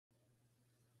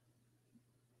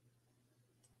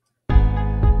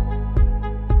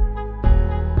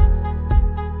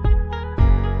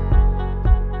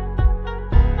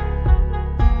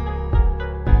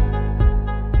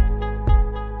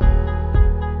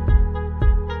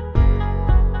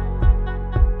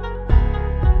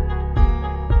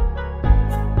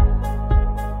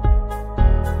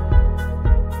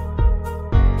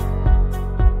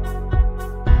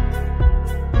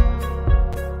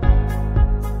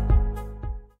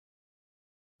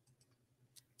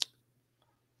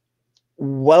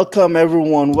Welcome,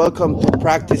 everyone. Welcome to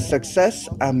Practice Success.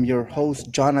 I'm your host,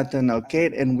 Jonathan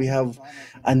Alcade, and we have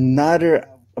another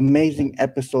amazing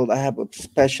episode. I have a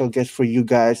special guest for you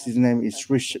guys. His name is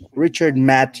Richard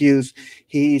Matthews.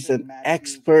 He is an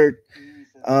expert.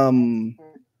 Um,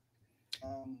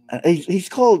 he's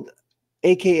called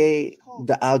AKA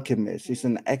the Alchemist. He's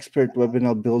an expert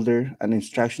webinar builder, an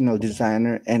instructional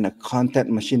designer, and a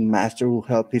content machine master who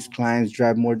help his clients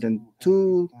drive more than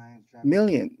 2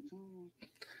 million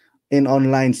in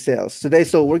online sales today.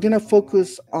 So we're gonna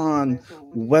focus on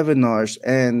webinars,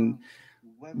 and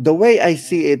the way I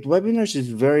see it, webinars is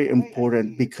very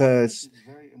important because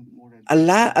a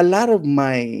lot of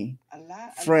my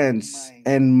friends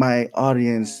and my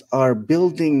audience are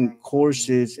building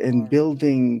courses and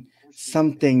building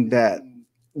something that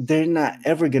they're not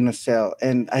ever gonna sell,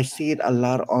 and I see it a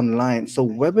lot online. So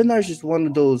webinars is one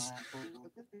of those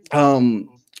um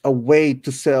a way to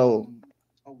sell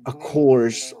a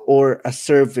course or a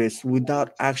service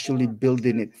without actually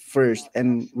building it first.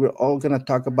 And we're all going to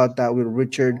talk about that with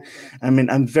Richard. I mean,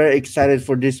 I'm very excited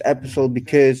for this episode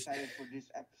because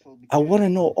I want to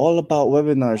know all about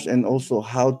webinars and also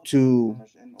how to,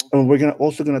 and we're going to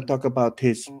also going to talk about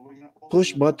his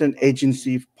push button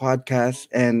agency podcast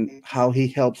and how he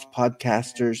helps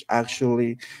podcasters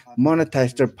actually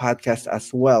monetize their podcast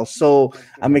as well. So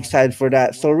I'm excited for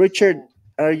that. So Richard,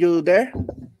 are you there?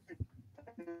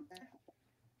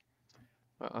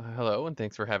 Hello, and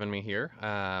thanks for having me here.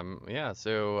 Yeah,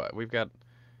 so we've got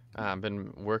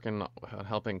been working on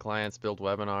helping clients build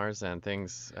webinars and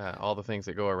things, all the things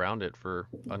that go around it for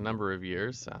a number of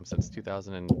years, since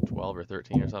 2012 or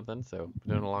 13 or something. So been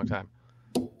doing it a long time.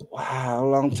 Wow,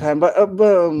 long time.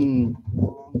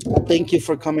 Thank you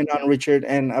for coming on, Richard,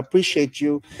 and I appreciate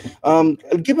you.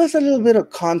 Give us a little bit of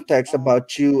context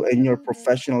about you and your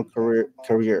professional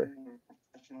career.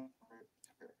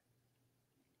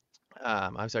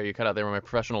 I'm sorry, you cut out there. With my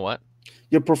professional what?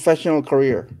 Your professional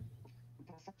career.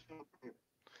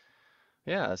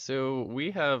 Yeah, so we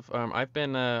have I've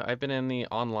been in the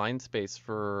online space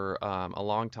for a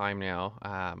long time now.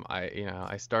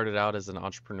 I started out as an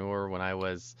entrepreneur when I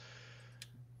was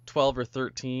 12 or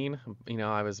 13.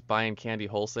 I was buying candy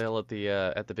wholesale at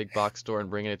the big box store and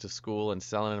bringing it to school and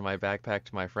selling it in my backpack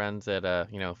to my friends at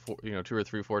two or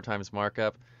three, four times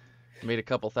markup. Made a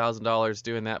couple $1,000s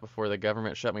doing that before the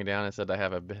government shut me down and said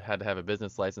had to have a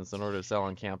business license in order to sell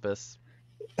on campus.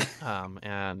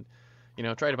 And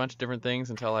tried a bunch of different things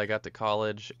until I got to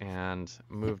college and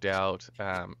moved out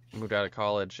of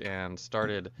college and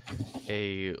started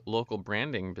a local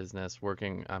branding business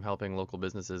working helping local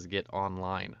businesses get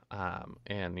online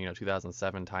in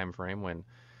 2007 timeframe when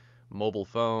mobile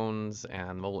phones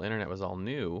and mobile internet was all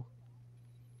new,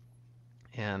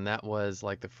 and that was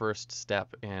like the first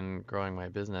step in growing my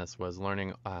business was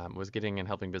learning was getting and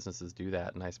helping businesses do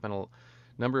that. And I spent a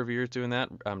number of years doing that,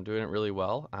 doing it really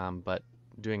well, but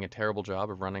doing a terrible job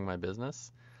of running my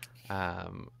business,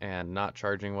 and not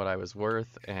charging what I was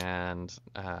worth, and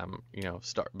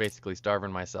basically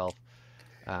starving myself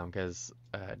because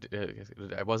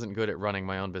I wasn't good at running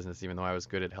my own business, even though I was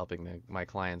good at helping my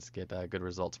clients get good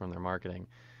results from their marketing.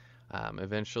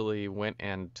 Eventually went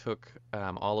and took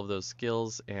all of those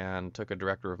skills and took a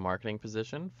director of marketing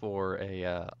position for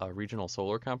a regional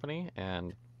solar company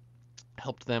and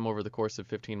helped them over the course of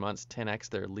 15 months 10x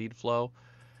their lead flow,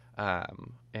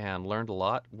 and learned a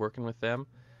lot working with them,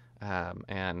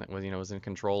 and was in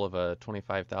control of a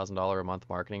 $25,000 a month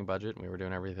marketing budget. We were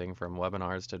doing everything from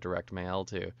webinars to direct mail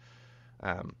to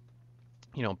um,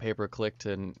 pay per click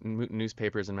to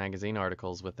newspapers and magazine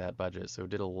articles with that budget. So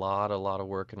did a lot of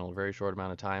work in a very short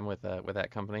amount of time with that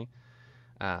company,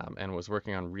 and was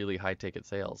working on really high ticket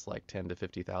sales, like $10,000 to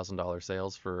 $50,000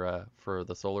 sales for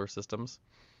the solar systems.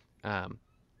 Um,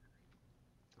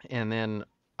 and then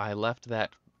I left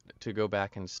that to go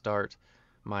back and start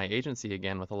my agency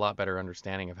again with a lot better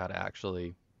understanding of how to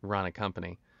actually run a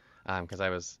company, because I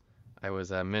was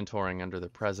mentoring under the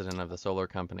president of the solar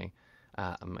company,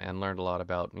 and learned a lot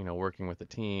about working with the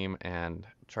team and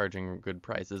charging good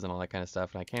prices and all that kind of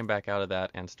stuff. And I came back out of that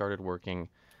and started working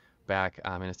back.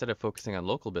 And instead of focusing on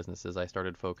local businesses, I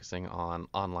started focusing on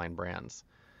online brands.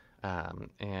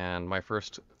 And my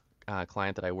first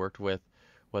client that I worked with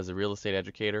was a real estate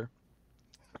educator,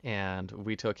 and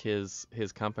we took his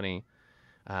company,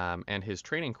 and his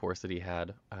training course that he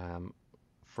had,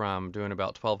 from doing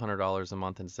about $1,200 a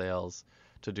month in sales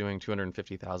to doing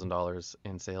 $250,000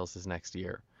 in sales his next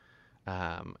year.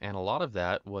 And a lot of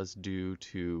that was due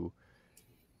to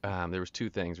there was two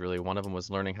things really. One of them was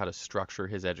learning how to structure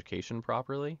his education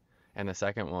properly, and the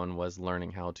second one was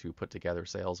learning how to put together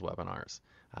sales webinars,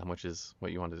 which is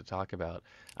what you wanted to talk about.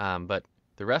 But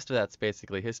the rest of that's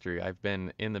basically history. I've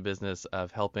been in the business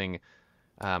of helping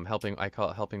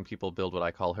people build what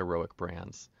I call heroic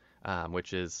brands,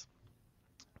 which is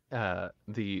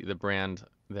the brand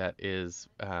that is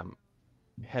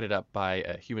headed up by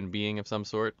a human being of some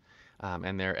sort,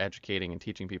 and they're educating and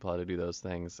teaching people how to do those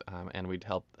things, and we'd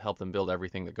help them build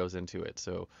everything that goes into it.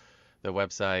 So the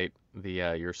website,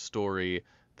 the your story,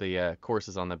 the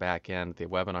courses on the back end, the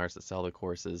webinars that sell the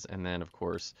courses, and then of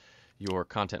course your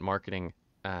content marketing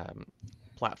um,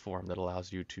 platform that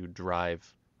allows you to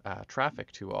drive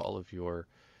traffic to all of your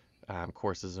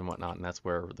courses and whatnot. And that's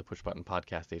where the Push Button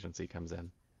Podcast Agency comes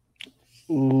in.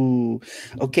 Ooh,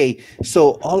 okay.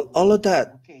 So all of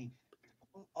that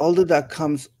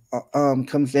comes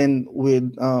in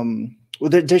with well,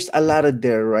 there's a lot of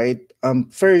there, right?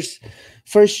 First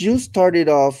you started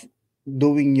off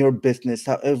doing your business.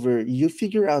 However, you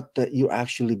figure out that you're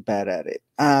actually bad at it.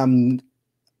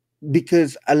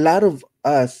 Because a lot of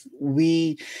us,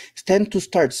 we tend to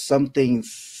start something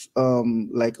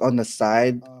like on the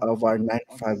side of our 9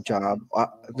 to 5 job,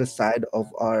 the side of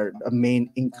our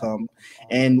main income,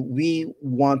 and we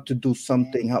want to do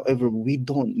something. However, we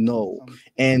don't know,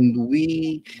 and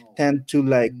we tend to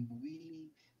like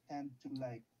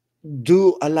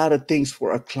do a lot of things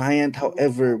for a client.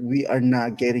 However, we are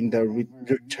not getting the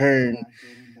return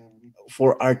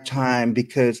for our time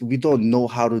because we don't know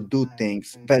how to do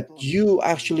things. But you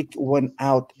actually went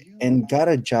out and got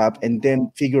a job and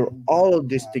then figure all of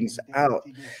these things out.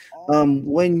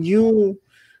 When you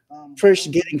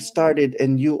first getting started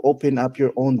and you open up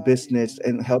your own business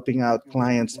and helping out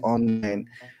clients online,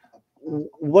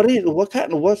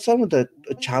 what's some of the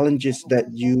challenges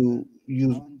that you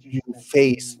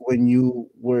face when you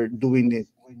were doing it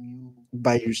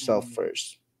by yourself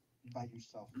first?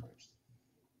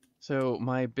 So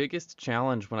my biggest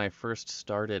challenge when I first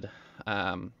started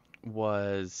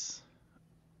was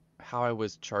how I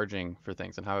was charging for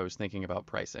things and how I was thinking about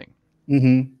pricing.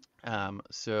 Mm-hmm.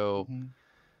 So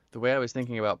the way I was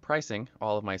thinking about pricing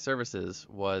all of my services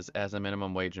was as a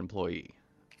minimum wage employee,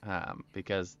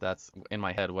 because that's in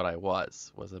my head what I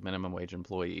was a minimum wage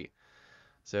employee.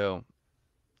 So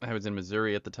I was in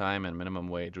Missouri at the time, and minimum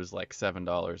wage was like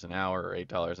 $7 an hour or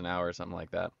 $8 an hour or something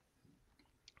like that.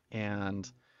 And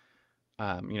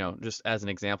just as an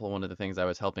example, one of the things I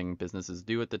was helping businesses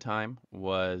do at the time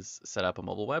was set up a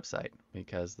mobile website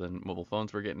because the mobile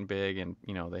phones were getting big, and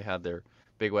they had their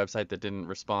big website that didn't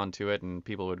respond to it, and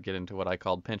people would get into what I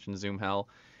called pinch and zoom hell,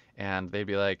 and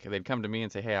they'd come to me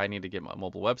and say, "Hey, I need to get my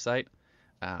mobile website,"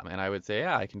 and I would say,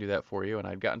 "Yeah, I can do that for you," and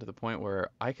I'd gotten to the point where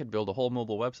I could build a whole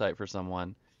mobile website for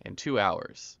someone in 2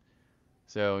 hours.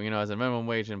 So, as a minimum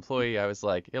wage employee, I was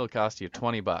like, it'll cost you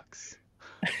 $20,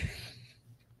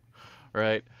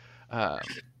 right? Um,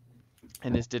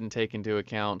 and this didn't take into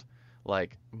account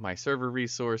like my server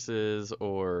resources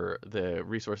or the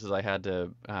resources I had to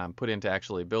put into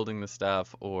actually building the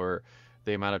stuff, or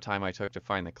the amount of time I took to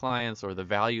find the clients, or the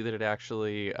value that it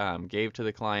actually gave to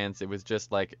the clients. It was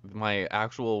just like my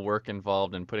actual work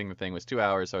involved in putting the thing was 2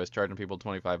 hours, so I was charging people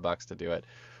 $25 to do it,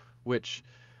 which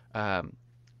um,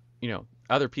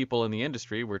 other people in the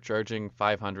industry were charging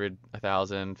 500,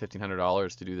 1,000,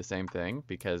 $1,500 to do the same thing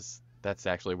because that's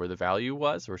actually where the value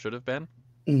was or should have been.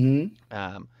 Mm-hmm.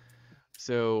 Um,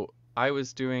 so I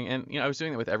was doing, and I was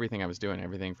doing it with everything I was doing,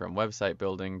 everything from website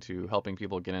building to helping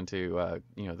people get into,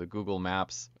 the Google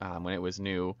Maps when it was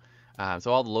new.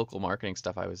 So all the local marketing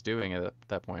stuff I was doing at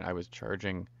that point, I was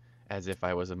charging as if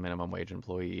I was a minimum wage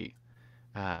employee.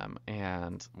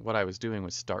 And what I was doing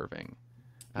was starving,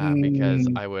 because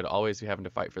Mm-hmm. I would always be having to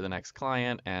fight for the next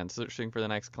client and searching for the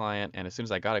next client. And as soon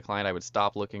as I got a client, I would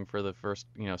stop looking for the first,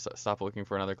 stop looking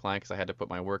for another client because I had to put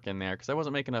my work in there because I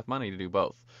wasn't making enough money to do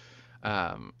both.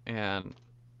 And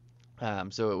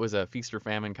So it was a feast or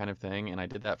famine kind of thing, and I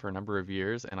did that for a number of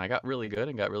years, and I got really good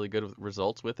and got really good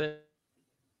results with it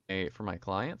for my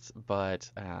clients.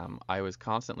 But I was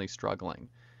constantly struggling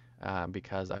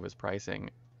because I was pricing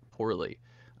poorly.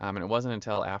 And it wasn't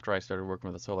until after I started working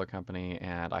with a solar company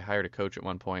and I hired a coach at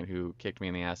one point who kicked me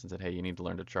in the ass and said, "Hey, you need to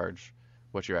learn to charge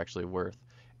what you're actually worth."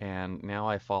 And now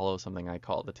I follow something I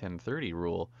call the 10/30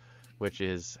 rule, which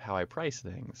is how I price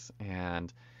things.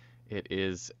 And it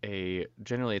is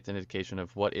generally it's an indication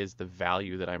of what is the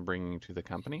value that I'm bringing to the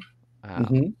company,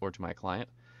 Mm-hmm. or to my client,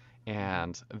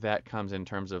 and that comes in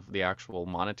terms of the actual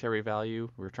monetary value,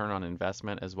 return on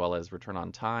investment, as well as return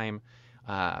on time,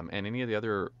 and any of the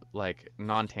other like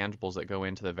non-tangibles that go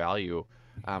into the value.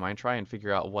 I try and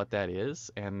figure out what that is,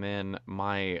 and then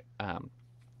my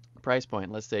price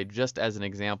point. Let's say, just as an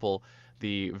example,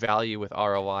 the value with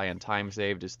ROI and time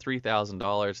saved is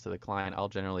 $3,000 to the client, I'll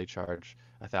generally charge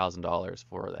 $1,000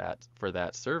 for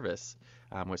that service.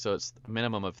 So it's a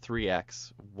minimum of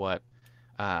 3x what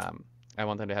um, I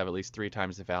want them to have at least three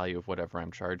times the value of whatever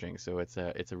I'm charging. So it's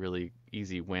a really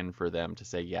easy win for them to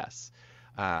say yes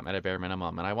at a bare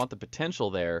minimum. And I want the potential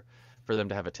there for them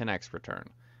to have a 10x return.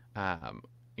 Um,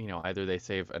 either they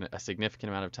save a significant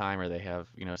amount of time, or they have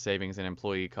savings in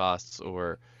employee costs,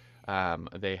 or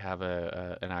they have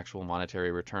an actual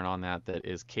monetary return on that that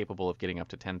is capable of getting up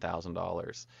to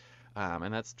 $10,000.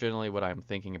 And that's generally what I'm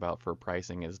thinking about for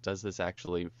pricing is, does this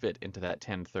actually fit into that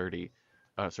 1030,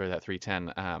 that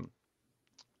 310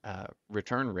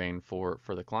 return range for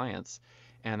the clients?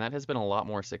 And that has been a lot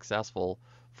more successful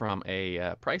from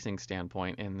a pricing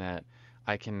standpoint, in that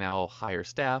I can now hire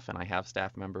staff, and I have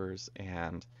staff members,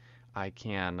 and I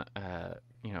can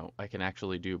I can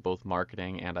actually do both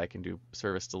marketing, and I can do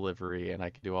service delivery, and I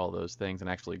can do all those things and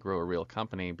actually grow a real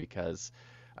company, because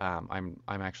I'm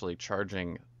actually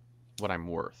charging what I'm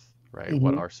worth, right?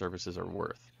 What Hmm. our services are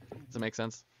worth. Does that make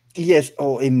sense? Yes,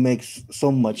 oh, it makes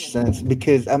so much sense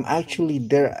because I'm actually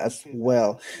there as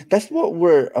well. That's what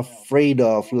we're afraid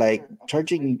of, like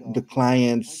charging the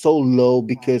clients so low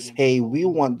because hey, we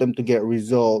want them to get a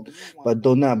result, but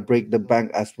do not break the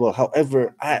bank as well.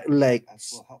 However, I like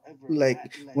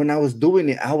when I was doing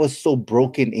it, I was so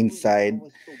broken inside.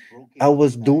 I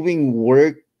was doing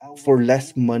work for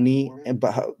less money, and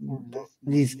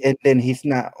and then he's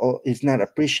not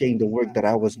appreciating the work that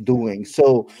I was doing.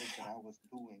 So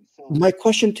my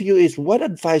question to you is, what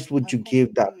advice would you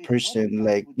give that person?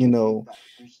 Like,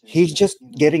 he's just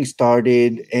getting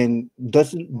started and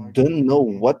don't know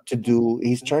what to do.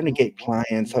 He's trying to get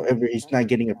clients, however, he's not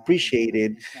getting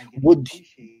appreciated. Would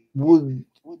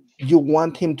you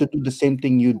want him to do the same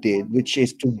thing you did, which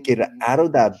is to get out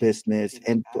of that business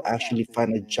and to actually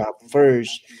find a job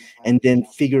first, and then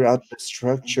figure out the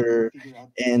structure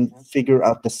and figure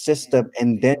out the system,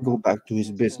 and then go back to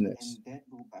his business?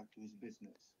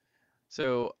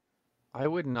 So I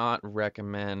would not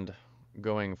recommend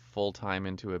going full time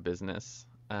into a business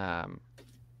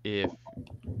if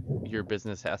your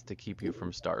business has to keep you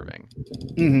from starving,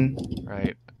 Hmm.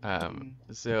 right?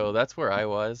 So that's where I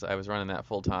was. I was running that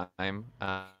full time,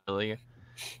 really,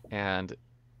 and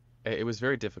it was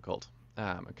very difficult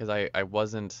because I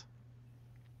wasn't,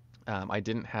 I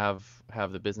didn't have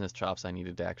the business chops I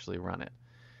needed to actually run it.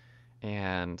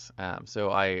 And so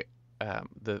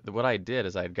what I did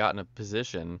is I had gotten a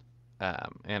position,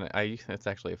 and it's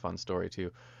actually a fun story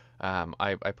too.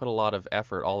 I put a lot of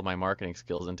effort, all of my marketing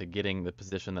skills, into getting the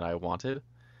position that I wanted,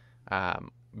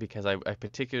 because I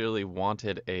particularly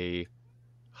wanted a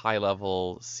high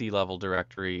level C-level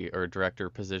directory or director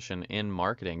position in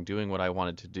marketing, doing what I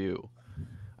wanted to do.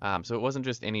 So it wasn't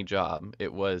just any job,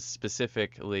 it was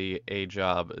specifically a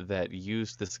job that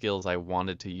used the skills I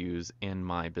wanted to use in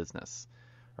my business,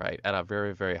 right, at a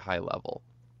very, very high level.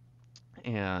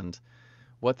 And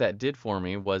what that did for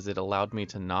me was it allowed me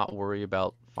to not worry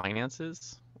about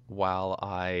finances while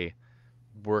I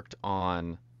worked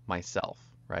on myself,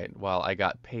 right? While I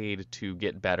got paid to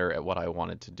get better at what I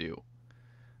wanted to do.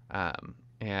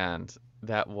 And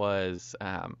that was,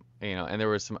 and there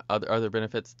were some other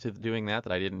benefits to doing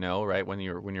that I didn't know, right? When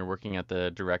you're working at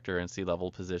the director and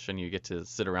C-level position, you get to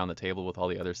sit around the table with all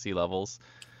the other C-levels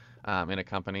in a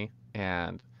company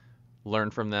and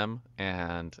learn from them.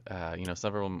 And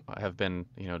some of them have been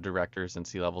directors and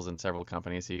C-levels in several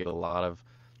companies, so you get a lot of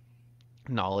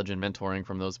knowledge and mentoring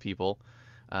from those people.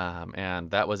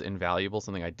 And that was invaluable,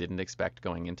 something I didn't expect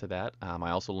going into that.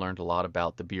 I also learned a lot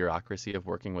about the bureaucracy of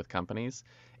working with companies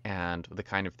and the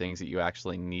kind of things that you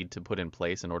actually need to put in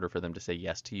place in order for them to say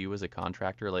yes to you as a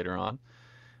contractor later on.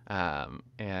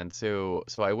 And so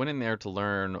I went in there to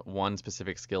learn one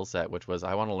specific skill set, which was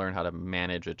I want to learn how to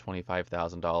manage a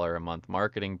 $25,000 a month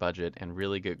marketing budget and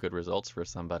really get good results for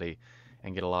somebody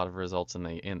and get a lot of results from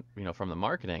the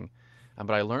marketing.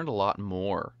 But I learned a lot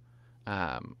more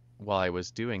while I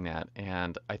was doing that,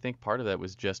 and I think part of that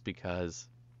was just because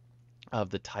of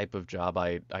the type of job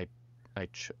I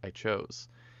chose.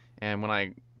 And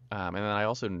then I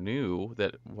also knew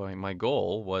that my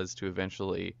goal was to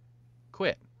eventually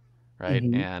quit, right?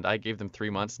 Hmm. And I gave them 3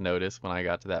 months notice when I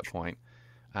got to that point.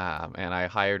 And I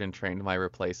hired and trained my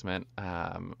replacement,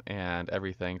 and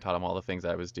everything, taught them all the things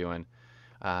I was doing.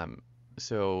 Um,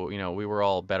 so, we were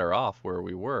all better off where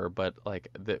we were, but like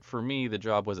for me, the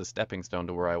job was a stepping stone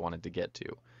to where I wanted to get to.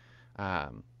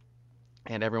 Um,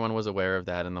 and everyone was aware of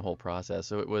that in the whole process.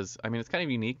 So it was, I mean, it's kind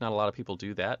of unique. Not a lot of people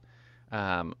do that.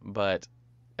 But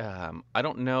I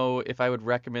don't know if I would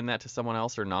recommend that to someone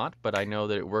else or not, but I know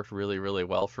that it worked really, really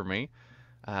well for me.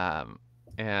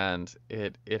 and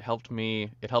it helped me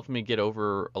get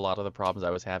over a lot of the problems I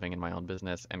was having in my own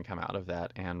business and come out of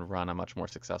that and run a much more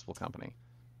successful company.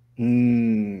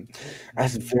 Hmm,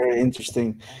 that's very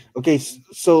interesting. Okay,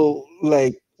 so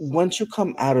like once you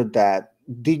come out of that,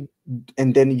 did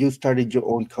and then you started your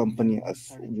own company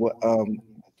as what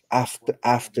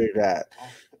after that,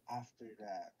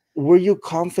 were you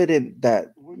confident that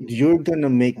you're gonna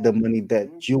make the money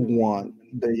that you want,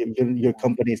 that your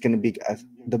company is gonna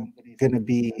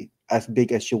be as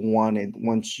big as you wanted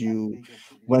once you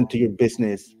went to your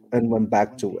business and went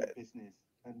back to it?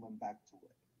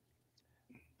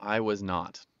 I was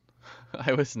not.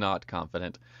 I was not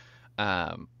confident.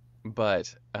 Um,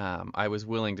 but I was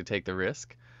willing to take the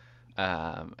risk.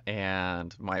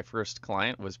 And my first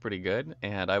client was pretty good.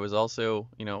 And I was also,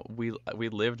 we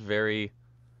lived very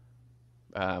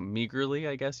meagerly,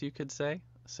 I guess you could say.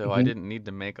 So I Hmm. didn't need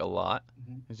to make a lot.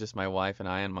 It was just my wife and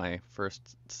I and my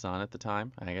first son at the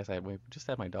time. I guess we just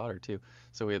had my daughter too.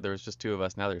 So there was just two of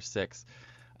us. Now there's six.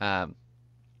 Um,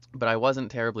 but I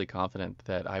wasn't terribly confident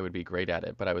that I would be great at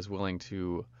it. But I was willing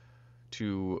to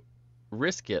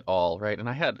risk it all, right? And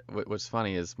I had what's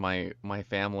funny is my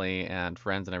family and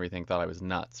friends and everything thought I was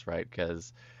nuts, right?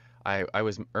 Because I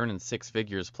was earning six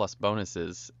figures plus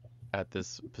bonuses at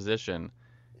this position,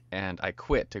 and I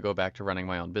quit to go back to running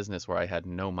my own business where I had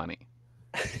no money.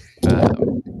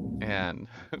 Um, and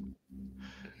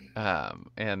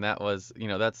and that was,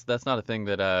 that's not a thing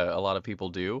that a lot of people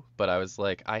do, but I was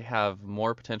like, I have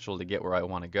more potential to get where I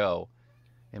want to go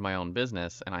in my own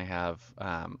business, and I have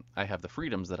the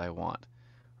freedoms that I want,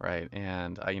 right?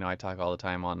 And I talk all the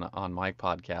time on my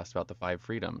podcast about the five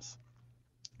freedoms,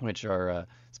 which are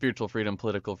spiritual freedom,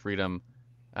 political freedom,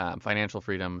 financial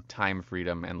freedom, time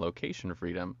freedom, and location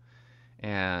freedom.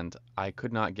 And I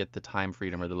could not get the time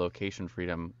freedom or the location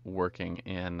freedom working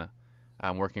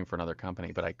for another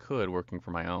company, but I could working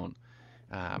for my own.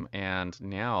 And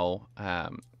now,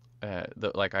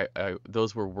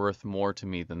 those were worth more to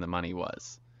me than the money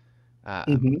was.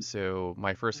 Hmm. So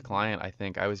my first client, I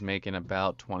think I was making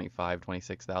about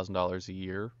 $26,000 a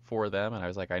year for them, and I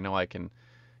was like, I know I can,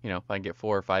 if I can get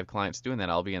four or five clients doing that,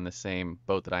 I'll be in the same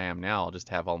boat that I am now. I'll just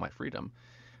have all my freedom.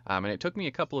 And it took me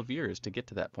a couple of years to get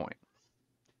to that point.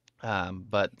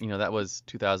 But that was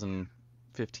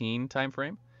 2015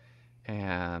 timeframe,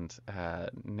 and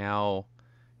now,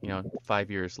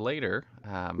 5 years later,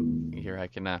 here I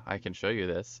can show you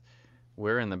this.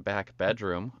 We're in the back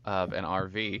bedroom of an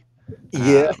RV.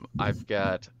 Yeah. I've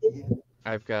got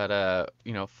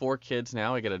four kids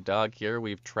now. I got a dog here.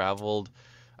 We've traveled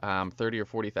 30 or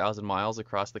 40,000 miles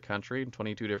across the country in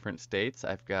 22 different states.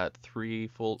 I've got three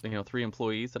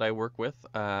employees that I work with,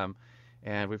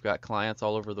 and we've got clients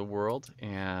all over the world.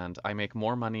 And I make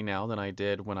more money now than I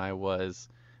did when I was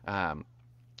um,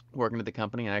 working at the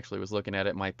company. I actually was looking at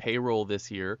it. My payroll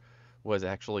this year was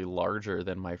actually larger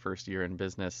than my first year in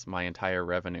business, my entire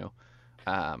revenue.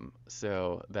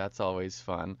 So that's always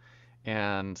fun.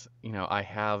 And, I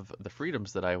have the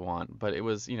freedoms that I want, but it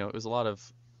was a lot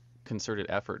of concerted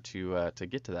effort to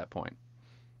get to that point.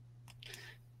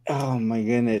 Oh my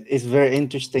goodness, it's very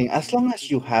interesting. As long as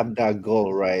you have that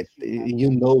goal, right? You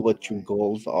know what your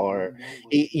goals are.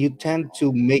 You tend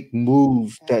to make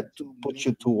moves that put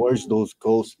you towards those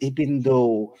goals, even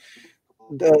though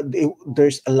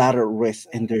there's a lot of risk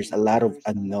and there's a lot of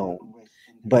unknown,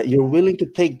 but you're willing to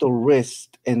take the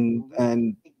risk and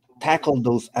tackle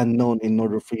those unknown in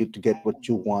order for you to get what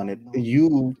you wanted.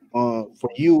 For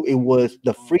you it was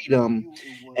the freedom,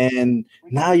 and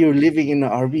now you're living in an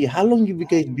RV. How long have you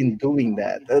guys been doing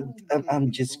that?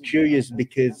 I'm just curious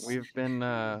because We've been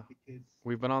uh,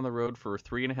 we've been on the road for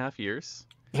 3.5 years.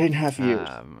 3.5 years.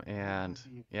 And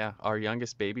yeah, our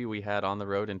youngest baby we had on the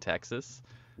road in Texas.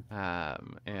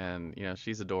 And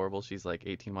she's adorable. She's like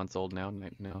 18 months old now.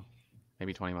 No,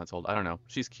 maybe 20 months old. I don't know.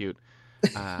 She's cute.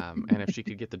 And if she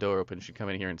could get the door open, she'd come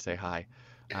in here and say hi,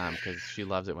 because she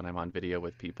loves it when I'm on video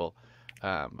with people.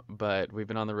 But we've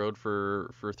been on the road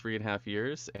for 3.5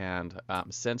 years, and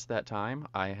since that time,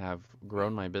 I have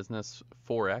grown my business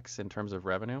 4x in terms of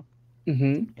revenue,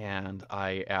 Hmm. and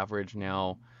I average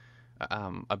now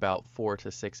about 4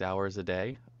 to 6 hours a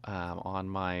day um, on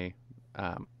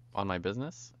my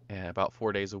business, and about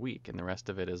 4 days a week, and the rest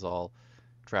of it is all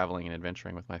traveling and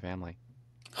adventuring with my family.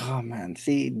 Oh man,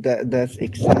 see that's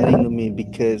exciting to me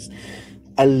because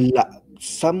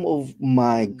some of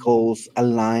my goals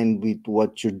align with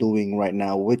what you're doing right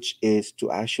now, which is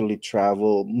to actually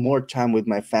travel more time with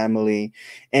my family.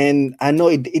 And I know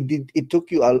it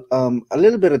took you a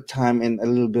little bit of time and a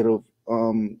little bit of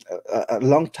a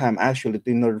long time actually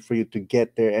in order for you to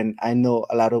get there. And I know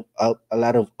a lot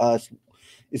of us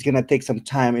it's gonna take some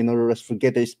time in order for us to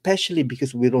get there, especially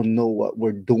because we don't know what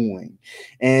we're doing.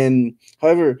 And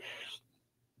however,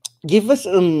 give us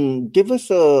a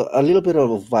little bit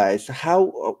of advice.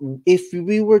 How if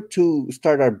we were to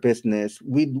start our business,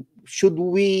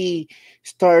 we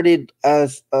start it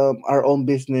as our own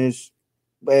business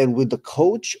and with the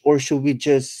coach, or should we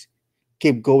just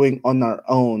keep going on our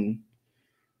own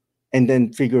and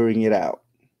then figuring it out?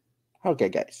 Okay,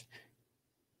 guys,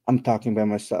 I'm talking by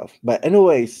myself. But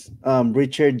anyways,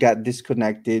 Richard got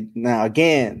disconnected. Now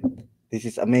again, this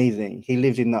is amazing. He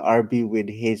lives in the RB with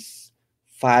his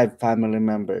five family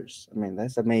members. I mean,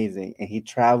 that's amazing. And he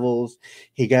travels.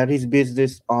 He got his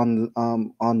business on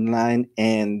online,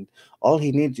 and all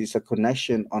he needs is a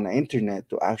connection on the internet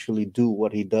to actually do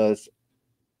what he does.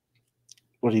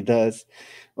 What he does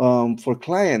for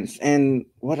clients. And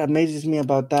what amazes me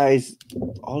about that is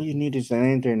all you need is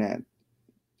an internet,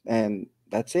 and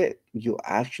that's it. You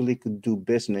actually could do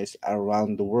business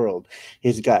around the world.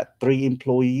 He's got three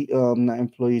not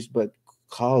employees, but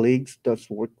colleagues that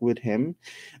work with him.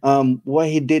 What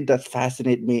he did that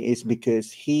fascinated me is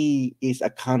because he is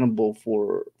accountable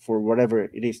for whatever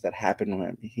it is that happened to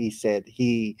him. He said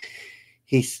he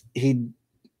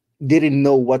didn't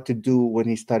know what to do when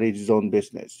he started his own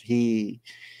business. He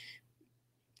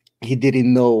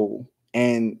didn't know,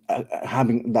 and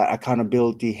having that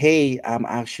accountability, hey, I'm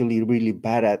actually really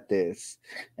bad at this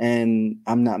and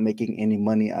I'm not making any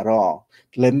money at all.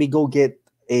 Let me go get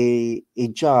a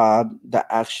job that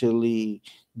actually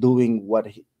doing what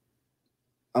he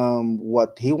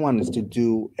wants to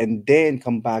do, and then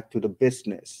come back to the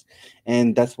business.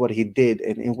 And that's what he did,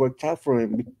 and it worked out for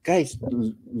him. Guys,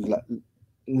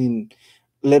 I mean,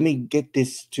 let me get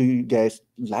this to you guys.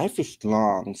 Life is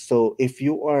long, so if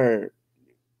you are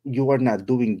not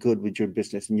doing good with your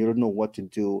business and you don't know what to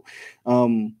do,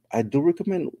 I do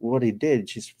recommend what he did.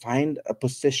 Just find a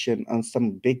position on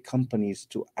some big companies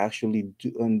to actually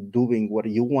do and doing what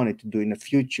you wanted to do in the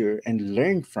future, and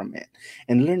learn from it,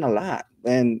 and learn a lot.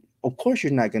 And of course,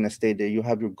 you're not going to stay there. You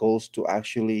have your goals to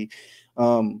actually,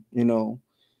 you know,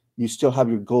 you still have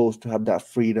your goals to have that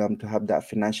freedom, to have that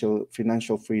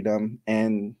financial freedom,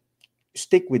 and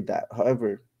stick with that.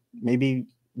 However, maybe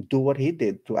do what he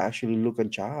did to actually look a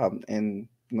job and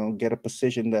get a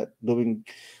position that doing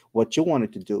what you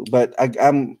wanted to do. But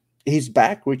I'm he's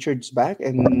back. Richard's back,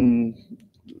 and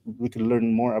we can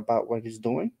learn more about what he's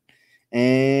doing.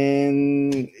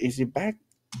 And is he back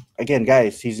again,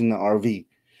 guys? He's in the RV,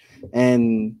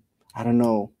 and I don't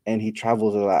know. And he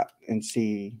travels a lot. And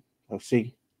see,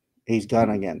 he's gone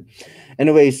again.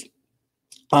 Anyways,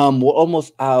 we're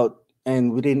almost out,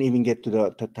 and we didn't even get to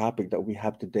the topic that we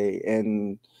have today.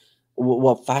 And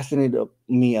what fascinated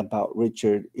me about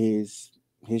Richard is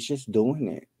he's just doing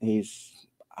it. He's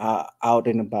out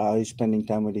and about. He's spending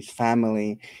time with his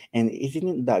family, and isn't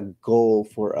it that goal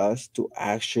for us to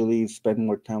actually spend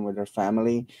more time with our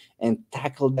family and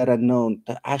tackle that unknown,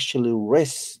 to actually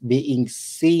risk being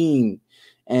seen,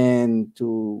 and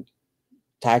to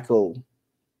tackle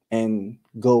and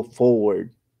go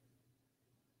forward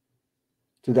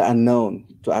to the unknown,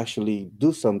 to actually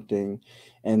do something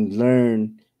and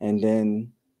learn, and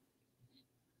then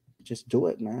just do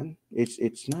it, man.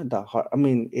 It's not that hard. I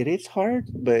mean, it is hard,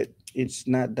 but it's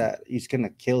not that it's gonna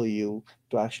kill you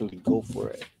to actually go for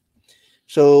it.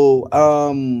 So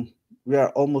we are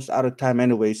almost out of time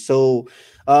anyway. So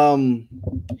um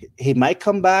he might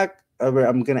come back. Where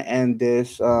I'm gonna end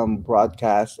this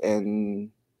broadcast, and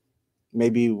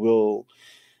maybe we'll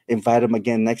invite him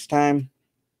again next time.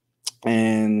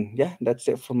 And yeah, that's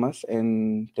it from us.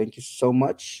 And thank you so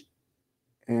much.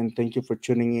 And thank you for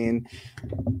tuning in.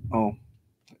 Oh,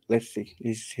 let's see.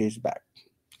 He's back,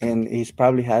 and he's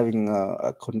probably having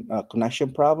a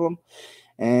connection problem.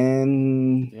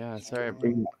 And Yeah, sorry.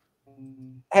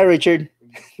 hi, Richard.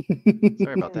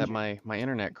 Sorry about that. My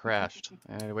internet crashed.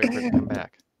 I had to wait for it to come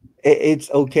back. It's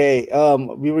okay.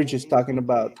 We were just talking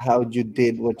about how you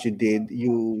did what you did.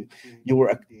 You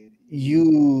were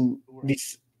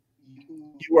this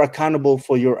you were accountable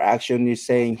for your action. You're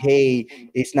saying, hey,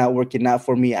 it's not working out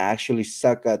for me. I actually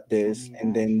suck at this.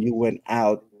 And then you went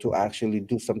out to actually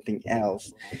do something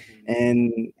else.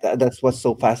 And that's what's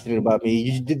so fascinating about me.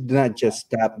 You did not just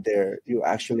stop there. You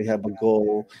actually have a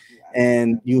goal,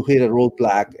 and you hit a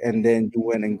roadblock, and then you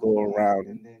went and go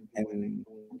around, and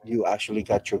you actually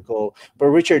got your goal. But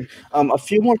Richard, a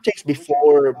few more things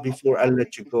before I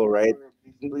let you go, right?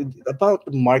 About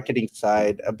the marketing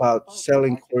side, about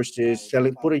selling courses,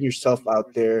 selling, putting yourself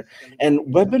out there, and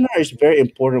webinar is very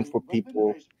important for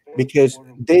people. because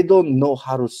they don't know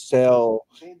how to sell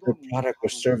their product or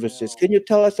services. Can you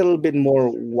tell us a little bit more,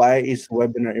 why is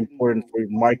webinar important for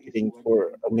marketing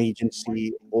for an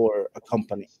agency or a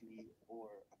company?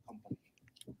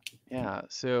 Yeah.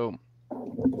 So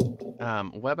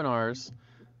webinars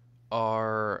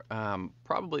are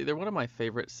probably they're one of my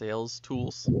favorite sales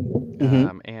tools.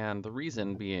 Mm-hmm. And the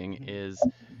reason being is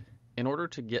in order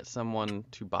to get someone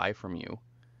to buy from you,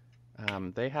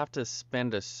 they have to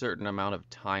spend a certain amount of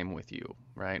time with you,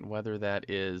 right? Whether that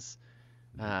is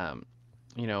um,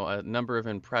 a number of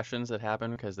impressions that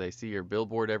happen because they see your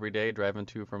billboard every day driving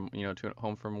to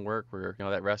home from work, or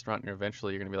that restaurant, and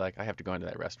eventually you're going to be like, I have to go into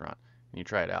that restaurant, and you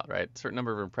try it out, right? A certain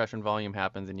number of impression volume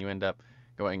happens, and you end up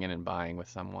going in and buying with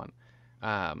someone.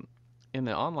 Um, in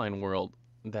the online world,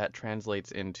 that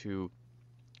translates into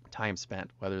time spent,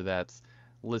 whether that's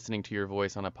listening to your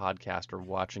voice on a podcast or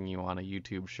watching you on a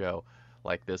YouTube show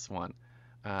like this one,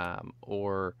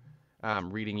 or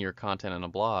reading your content on a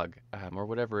blog, or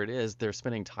whatever it is, they're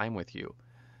spending time with you.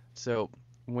 So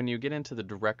when you get into the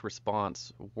direct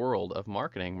response world of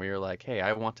marketing, where you're like, hey,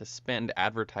 I want to spend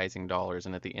advertising dollars,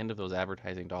 and at the end of those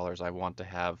advertising dollars, I want to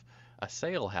have a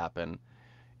sale happen,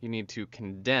 you need to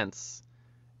condense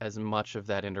as much of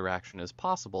that interaction as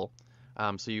possible,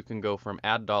 so you can go from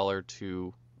ad dollar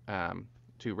um,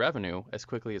 to revenue as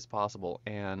quickly as possible.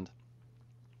 And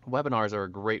webinars are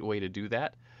a great way to do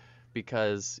that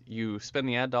because you spend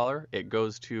the ad dollar, it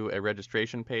goes to a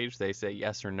registration page. They say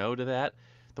yes or no to that.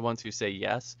 The ones who say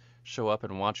yes show up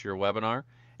and watch your webinar,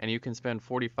 and you can spend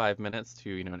 45 minutes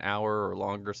to an hour or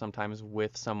longer sometimes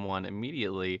with someone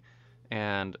immediately,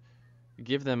 and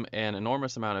give them an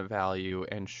enormous amount of value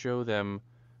and show them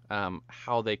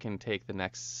how they can take the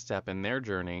next step in their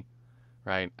journey,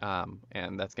 right?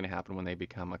 And that's going to happen when they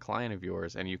become a client of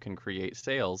yours, and you can create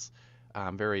sales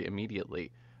very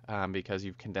immediately, because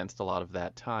you've condensed a lot of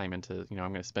that time into, I'm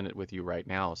going to spend it with you right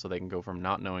now, so they can go from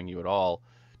not knowing you at all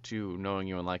to knowing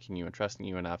you and liking you and trusting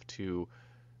you enough to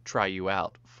try you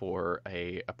out for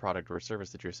a product or a service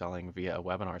that you're selling via a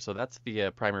webinar. So that's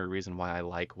the primary reason why I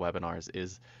like webinars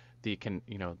is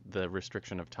the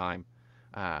restriction of time,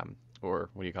 or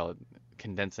what do you call it?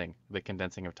 The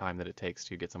condensing of time that it takes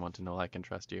to get someone to know, like, and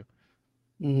trust you.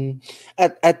 Hmm.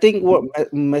 I think what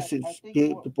messes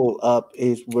people up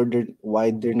is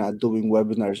why they're not doing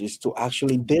webinars is to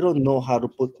actually they don't know how to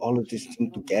put all of these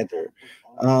things together.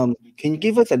 Can you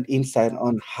give us an insight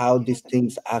on how these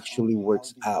things actually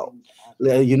works out?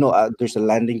 There's a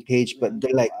landing page, but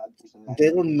they're like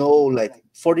they don't know, like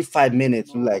 45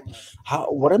 minutes, like how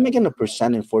what am I going to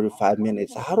present in 45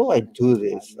 minutes? How do I do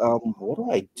this? What do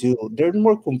I do? They're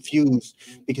more confused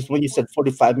because when you said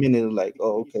 45 minutes, like,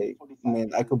 oh, okay,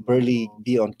 man, I could barely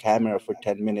be on camera for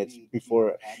 10 minutes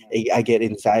before I get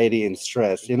anxiety and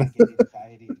stress, Yeah,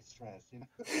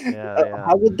 yeah.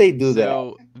 How would they do that?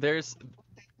 So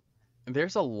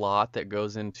there's a lot that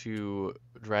goes into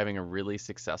driving a really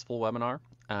successful webinar,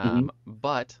 Hmm.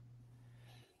 but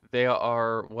they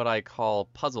are what I call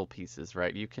puzzle pieces,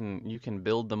 right? You can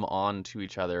build them onto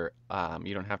each other.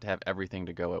 You don't have to have everything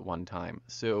to go at one time.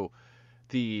 So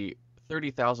the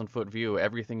 30,000-foot view,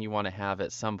 everything you want to have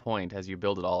at some point as you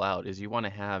build it all out is you want to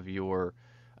have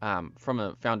from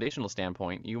a foundational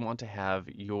standpoint, you want to have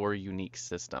your unique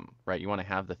system, right? You want to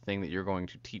have the thing that you're going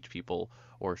to teach people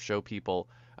or show people,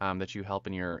 that you help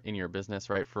in your business,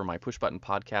 right? For my push button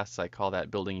podcasts, I call that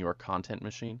building your content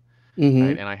machine, right? Hmm.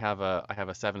 And I have a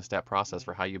 7-step process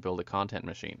for how you build a content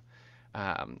machine.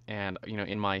 And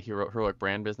in my heroic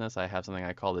brand business, I have something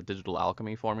I call the digital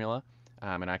alchemy formula.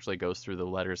 It actually goes through the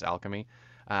letters alchemy,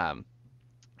 um,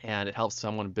 and it helps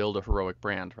someone build a heroic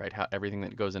brand, right? How everything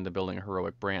that goes into building a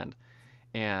heroic brand.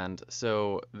 And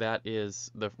so that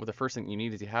is the first thing you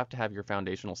need is you have to have your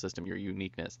foundational system, your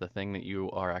uniqueness, the thing that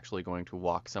you are actually going to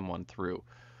walk someone through,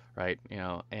 right?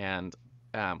 And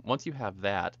once you have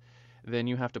that, then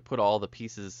you have to put all the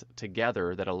pieces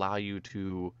together that allow you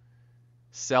to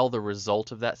sell the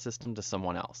result of that system to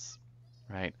someone else,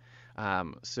 right?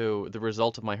 So the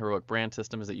result of my heroic brand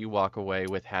system is that you walk away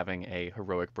with having a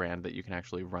heroic brand that you can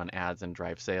actually run ads and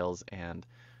drive sales and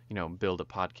build a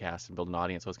podcast and build an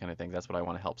audience, those kind of things. That's what I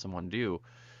want to help someone do.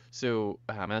 So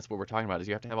and that's what we're talking about is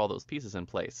you have to have all those pieces in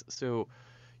place. So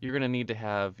you're going to need to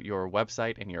have your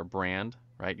website and your brand,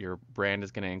 right? Your brand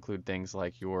is going to include things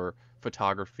like your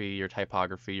photography, your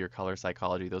typography, your color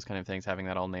psychology, those kind of things, having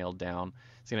that all nailed down.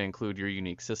 It's going to include your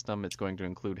unique system. It's going to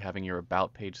include having your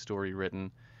about page story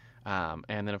written. And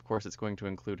then, of course, it's going to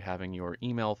include having your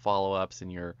email follow-ups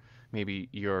and maybe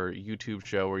your YouTube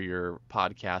show or your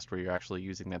podcast where you're actually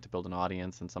using that to build an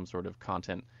audience and some sort of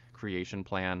content creation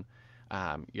plan.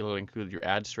 It'll include your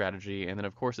ad strategy, and then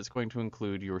of course it's going to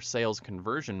include your sales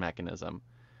conversion mechanism,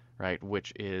 right,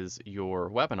 which is your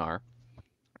webinar.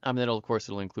 Then of course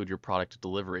it'll include your product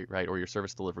delivery, right, or your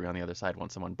service delivery on the other side.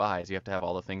 Once someone buys, you have to have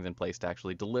all the things in place to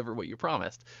actually deliver what you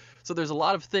promised. So there's a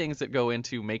lot of things that go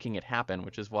into making it happen,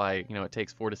 which is why it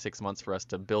takes 4 to 6 months for us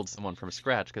to build someone from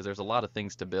scratch because there's a lot of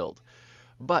things to build.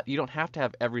 But you don't have to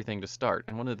have everything to start.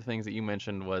 And one of the things that you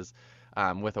mentioned was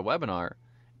with a webinar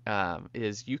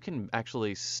is you can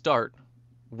actually start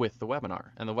with the webinar,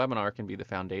 and the webinar can be the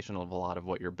foundation of a lot of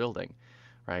what you're building,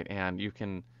 right? And you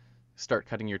can start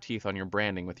cutting your teeth on your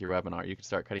branding with your webinar. You can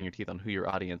start cutting your teeth on who your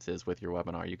audience is with your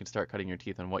webinar. You can start cutting your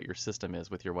teeth on what your system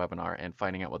is with your webinar and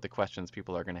finding out what the questions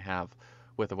people are going to have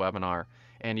with a webinar.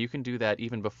 And you can do that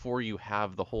even before you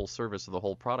have the whole service or the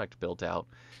whole product built out,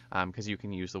 because you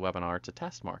can use the webinar to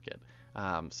test market.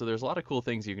 So there's a lot of cool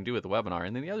things you can do with the webinar.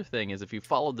 And then the other thing is, if you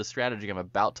followed the strategy I'm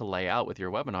about to lay out with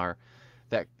your webinar,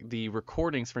 that the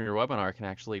recordings from your webinar can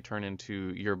actually turn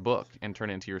into your book and turn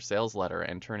into your sales letter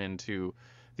and turn into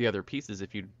the other pieces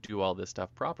if you do all this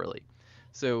stuff properly.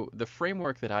 So the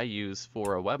framework that I use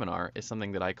for a webinar is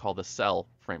something that I call the SELL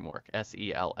framework,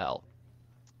 SELL.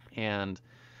 And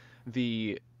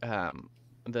the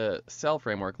SELL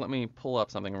framework, let me pull up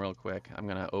something real quick. I'm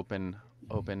going to open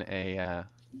a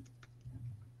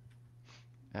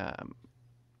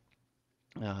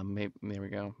um, maybe, there we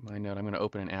go. My note. I'm going to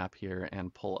open an app here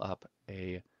and pull up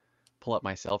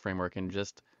my SELL framework and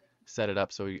just set it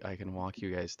up so I can walk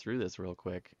you guys through this real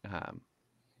quick. So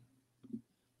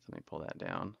let me pull that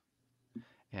down,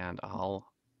 and I'll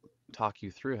talk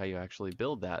you through how you actually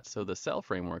build that. So the SELL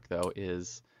framework though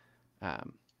is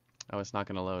um, oh, it's not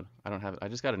going to load. I don't have. I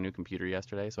just got a new computer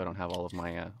yesterday, so I don't have all of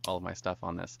my stuff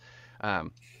on this.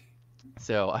 Um,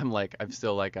 so I'm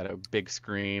still like got a big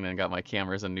screen and got my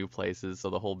cameras in new places,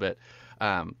 so the whole bit.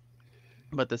 Um,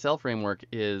 but the SELL framework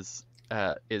is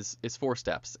 4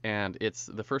 steps, and it's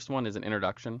the first one is an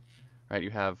introduction, right?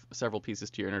 You have several pieces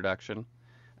to your introduction.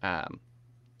 Um,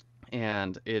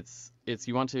 and it's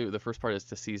you want to the first part is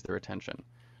to seize their attention.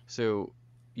 So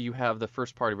you have the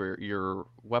first part of your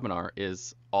webinar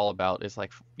is all about, it's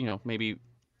like maybe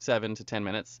 7 to 10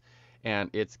 minutes, and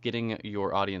it's getting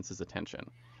your audience's attention.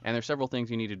 And there's several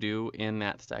things you need to do in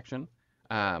that section,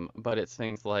 but it's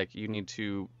things like you need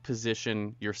to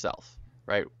position yourself,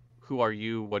 right? Who are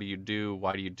you? What do you do?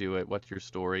 Why do you do it? What's your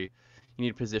story? You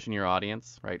need to position your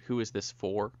audience, right? Who is this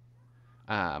for?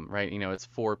 Right? It's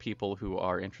for people who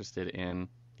are interested in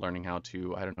learning how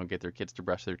to, I don't know, get their kids to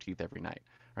brush their teeth every night,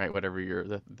 right? Whatever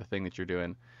the thing that you're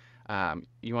doing.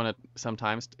 You want to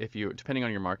sometimes, if you, depending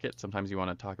on your market, sometimes you want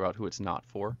to talk about who it's not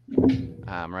for,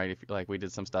 right? If like we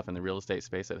did some stuff in the real estate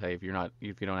space that, hey, if you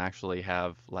don't actually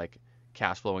have like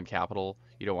cash flow and capital,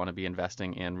 you don't want to be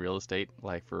investing in real estate,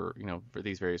 like for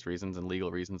these various reasons and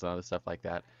legal reasons and other stuff like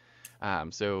that.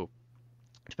 So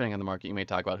depending on the market, you may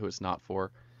talk about who it's not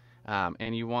for.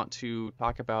 And you want to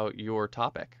talk about your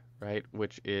topic, right?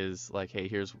 Which is like, hey,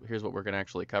 here's what we're going to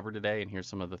actually cover today, and here's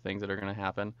some of the things that are going to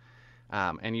happen.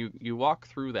 And you walk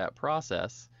through that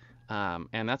process,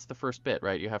 and that's the first bit,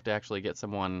 right? You have to actually get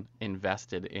someone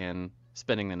invested in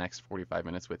spending the next 45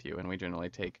 minutes with you, and we generally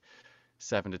take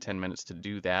 7 to 10 minutes to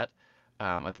do that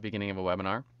at the beginning of a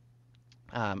webinar.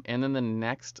 And then the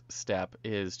next step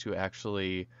is to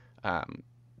actually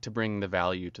to bring the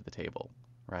value to the table,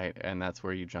 right? And that's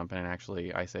where you jump in and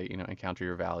actually, I say, encounter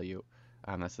your value.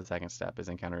 That's the second step, is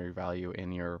encounter your value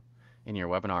in your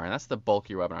webinar, and that's the bulk of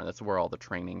your webinar. That's where all the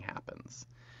training happens.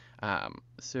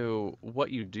 So what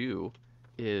you do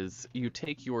is you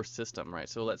take your system, right?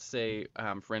 So let's say,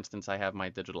 for instance, I have my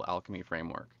digital alchemy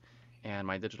framework, and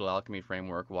my digital alchemy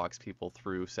framework walks people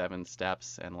through 7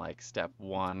 steps, and like step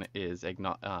 1 is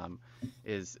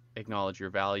acknowledge your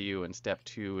value, and step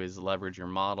 2 is leverage your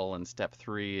model, and step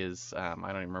 3 is I don't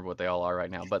even remember what they all are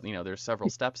right now, but there's several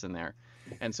steps in there.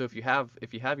 And so if you have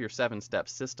your 7-step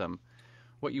system,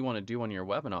 what you want to do on your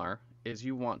webinar is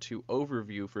you want to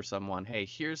overview for someone, hey,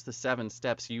 here's the 7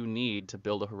 steps you need to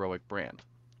build a heroic brand,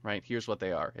 right? Here's what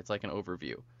they are. It's like an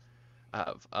overview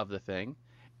of the thing.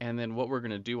 And then what we're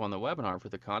going to do on the webinar for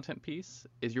the content piece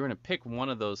is you're going to pick one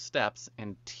of those steps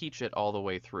and teach it all the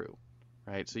way through,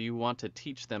 right? So you want to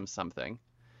teach them something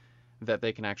that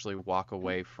they can actually walk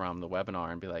away from the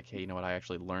webinar and be like, hey, you know what, I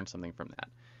actually learned something from that.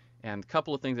 And a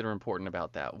couple of things that are important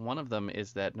about that. One of them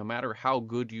is that no matter how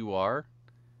good you are,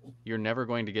 you're never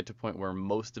going to get to a point where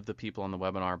most of the people on the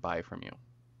webinar buy from you,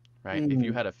 right? If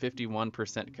you Mm, had a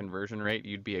 51% conversion rate,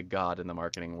 you'd be a god in the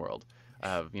marketing world.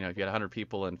 If you had 100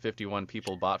 people and 51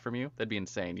 people bought from you, that'd be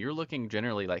insane. You're looking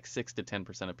generally like 6 to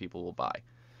 10% of people will buy,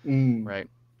 mm, right?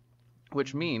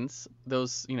 which means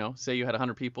those, say you had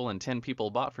 100 people and 10 people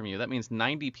bought from you, that means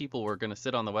 90 people were going to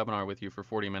sit on the webinar with you for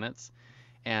 40 minutes.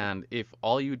 And if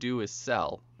all you do is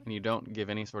sell and you don't give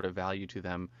any sort of value to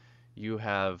them, you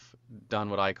have done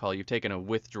what I call, you've taken a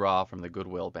withdrawal from the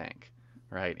Goodwill Bank,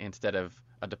 right? Instead of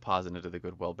a deposit into the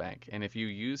Goodwill Bank. And if you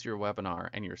use your webinar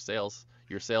and your sales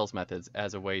methods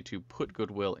as a way to put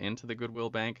goodwill into the Goodwill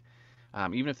Bank,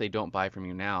 even if they don't buy from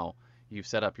you now, you've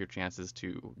set up your chances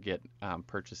to get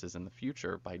purchases in the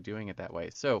future by doing it that way.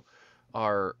 So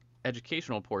our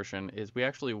educational portion is we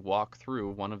actually walk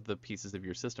through one of the pieces of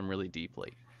your system really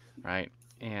deeply, right?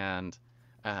 And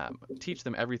teach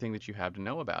them everything that you have to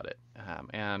know about it.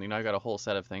 And I got a whole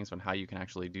set of things on how you can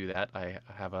actually do that. I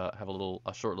have a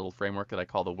short little framework that I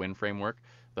call the WIN framework,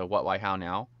 the what, why, how,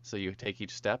 now. So you take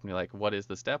each step and you're like, what is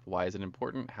the step? Why is it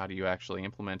important? How do you actually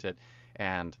implement it?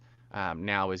 And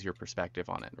now is your perspective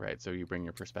on it, right? So you bring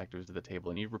your perspectives to the table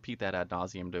and you repeat that ad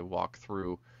nauseum to walk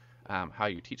through how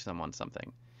you teach someone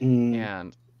something.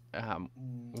 Mm, And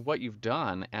what you've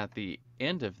done at the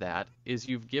end of that is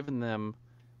you've given them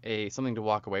something to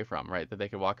walk away from, right? That they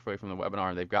could walk away from the webinar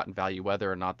and they've gotten value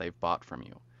whether or not they've bought from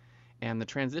you. And the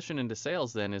transition into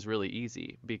sales then is really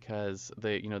easy because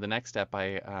the next step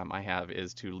I have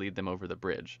is to lead them over the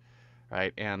bridge,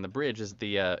 right? And the bridge is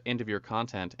the end of your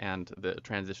content and the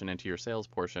transition into your sales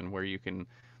portion where you can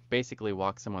basically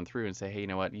walk someone through and say, hey, you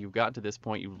know what? You've gotten to this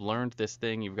point, you've learned this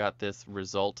thing, you've got this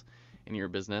result in your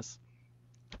business,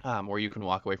 or you can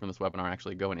walk away from this webinar and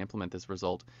actually go and implement this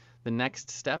result. The next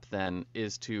step then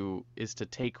is to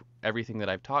take everything that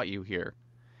I've taught you here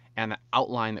and the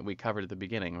outline that we covered at the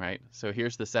beginning, right? So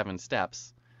here's the 7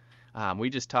 steps. We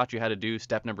just taught you how to do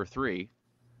step number 3,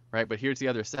 right? But here's the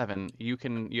other 7. You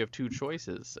have 2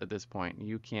 choices at this point.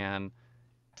 You can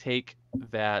take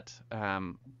that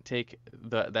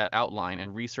outline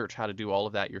and research how to do all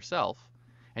of that yourself,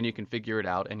 and you can figure it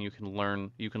out and you can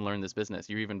learn this business.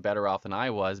 You're even better off than I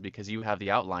was because you have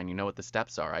the outline. You know what the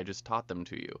steps are. I just taught them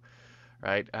to you,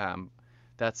 right?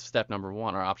 That's step number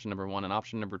 1 or option number 1. And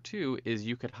option number 2 is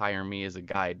you could hire me as a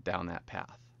guide down that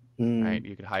path, right? mm,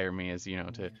 You could hire me as,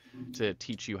 to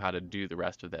teach you how to do the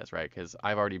rest of this, right? Because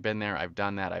I've already been there, I've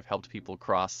done that, I've helped people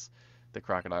cross the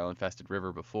crocodile infested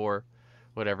river before,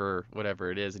 whatever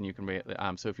it is, and you can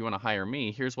so if you want to hire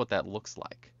me, here's what that looks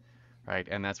like, right?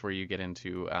 And that's where you get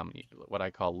into what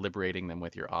I call liberating them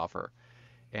with your offer.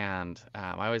 And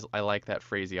I like that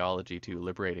phraseology too,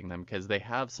 liberating them, because they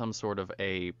have some sort of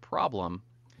a problem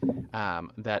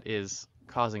that is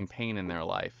causing pain in their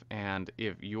life. And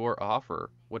if your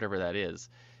offer, whatever that is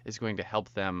going to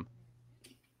help them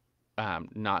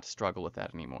not struggle with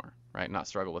that anymore, right? Not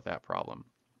struggle with that problem.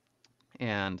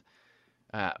 And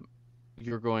uh,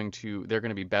 they're going to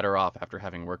be better off after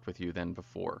having worked with you than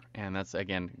before. And that's,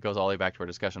 again, goes all the way back to our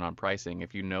discussion on pricing.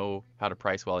 If you know how to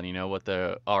price well and you know what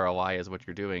the ROI is, what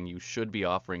you're doing, you should be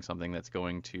offering something that's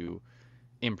going to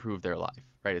improve their life,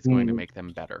 right? It's going to mm. make them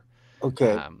better.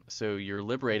 Okay. So you're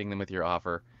liberating them with your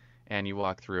offer, and you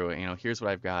walk through, here's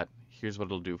what I've got, here's what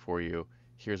it'll do for you,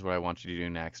 here's what I want you to do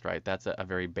next, right? That's a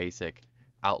very basic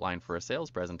outline for a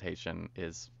sales presentation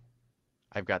is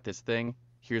I've got this thing,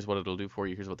 here's what it'll do for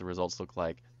you, here's what the results look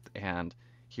like, and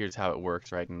here's how it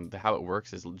works, right? And how it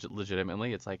works is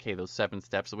legitimately, it's like, hey, those 7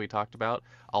 steps that we talked about,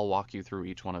 I'll walk you through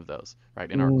each one of those, right?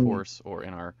 In our Mm, course or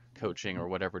in our coaching or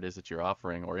whatever it is that you're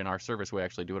offering, or in our service, we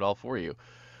actually do it all for you.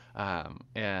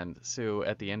 And so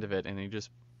at the end of it, and you just,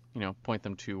 point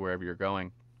them to wherever you're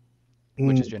going,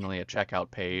 which is mm. generally a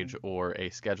checkout page or a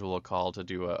schedule a call to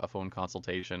do a phone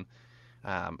consultation.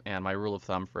 And my rule of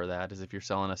thumb for that is if you're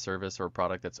selling a service or a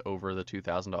product that's over the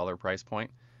 $2,000 price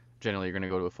point, generally you're going to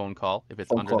go to a phone call. If it's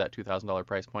Phone under call. that $2,000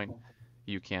 price point,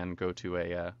 you can go to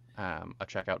a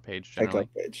checkout page Checkout generally.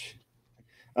 page.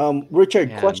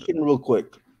 Richard, And question real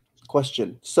quick.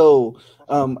 Question. So,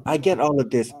 I get all of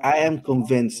this. I am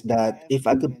convinced that if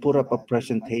I could put up a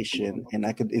presentation and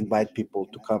I could invite people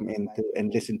to come in to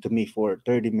and listen to me for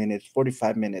 30 minutes,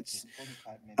 45 minutes,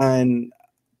 and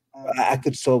I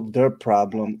could solve their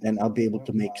problem and I'll be able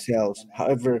to make sales.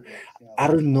 However, I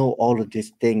don't know all of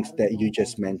these things that you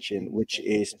just mentioned, which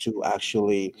is to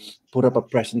actually put up a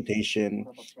presentation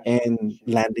and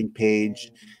landing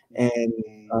page and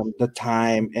the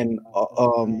time and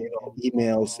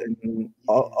emails and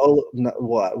all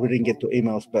well, we didn't get to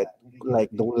emails, but like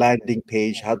the landing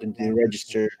page, how did they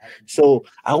register? So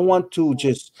I want to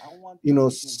just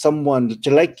someone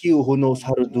like you who knows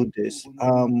how to do this.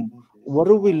 What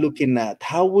are we looking at?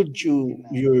 How would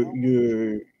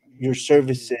your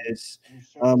services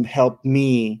help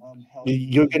me?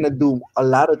 You're gonna do a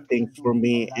lot of things for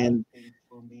me, and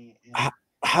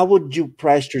how would you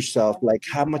price yourself? Like,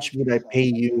 how much would I pay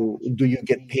you? Do you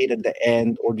get paid at the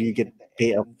end, or do you get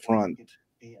paid up front?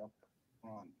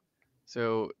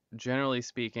 So generally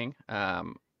speaking,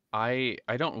 I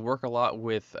don't work a lot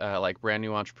with like brand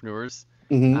new entrepreneurs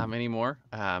Mm-hmm. anymore.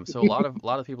 So a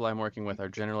lot of people I'm working with are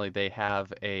generally they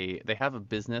have a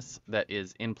business that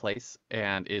is in place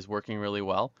and is working really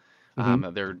well. Mm-hmm.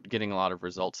 That they're getting a lot of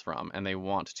results from, and they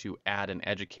want to add an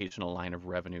educational line of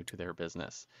revenue to their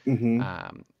business. Mm-hmm.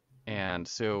 Um, and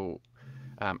so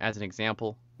as an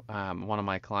example, one of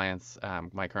my clients,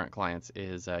 my current clients,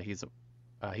 is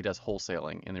he does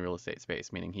wholesaling in the real estate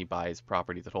space, meaning he buys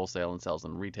properties at wholesale and sells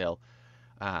them retail.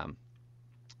 Um,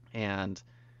 and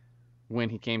when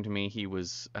he came to me, he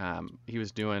was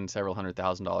doing several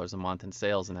 $100,000 a month in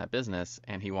sales in that business,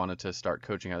 and he wanted to start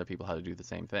coaching other people how to do the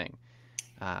same thing.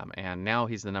 And now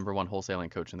he's the number one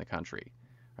wholesaling coach in the country,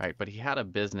 right? But he had a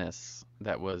business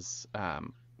that was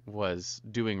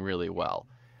doing really well,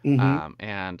 Mm-hmm.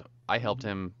 and I helped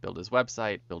him build his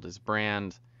website, build his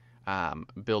brand,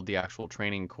 build the actual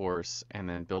training course, and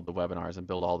then build the webinars and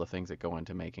build all the things that go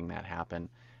into making that happen.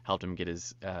 Helped him get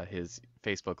his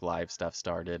Facebook Live stuff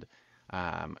started,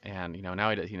 and now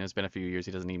it's been a few years.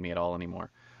 He doesn't need me at all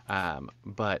anymore.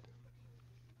 But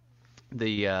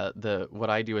the what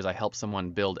I do is I help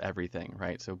someone build everything,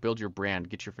 right? So build your brand,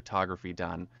 get your photography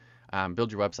done,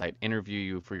 build your website, interview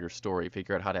you for your story,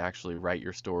 figure out how to actually write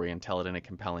your story and tell it in a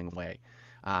compelling way.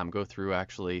 Go through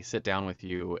actually sit down with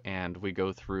you and we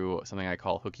go through something I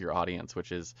call hook your audience,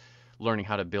 which is learning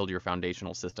how to build your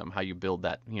foundational system, how you build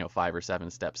that 5 or 7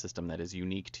 step system that is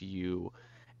unique to you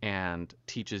and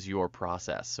teaches your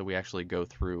process. So we actually go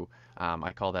through,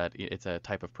 I call that it's a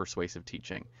type of persuasive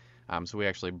teaching. So we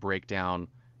actually break down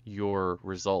your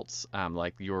results,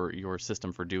 like your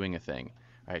system for doing a thing,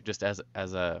 right? Just as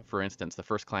a for instance, the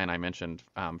first client I mentioned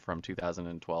from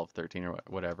 2012, 13, or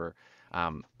whatever,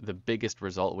 the biggest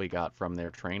result we got from their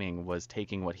training was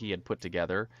taking what he had put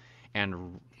together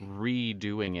and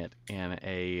redoing it in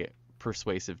a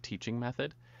persuasive teaching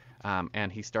method.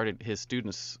 And his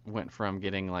students went from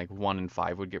getting like 1 in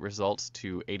 5 would get results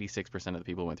to 86% of the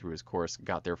people who went through his course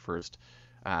got their first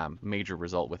major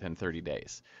result within 30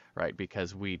 days, right?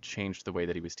 Because we changed the way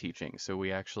that he was teaching. So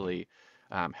we actually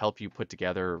help you put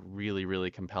together really,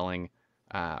 really compelling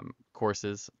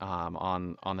courses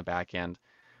on the back end.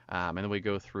 And then we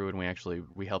go through and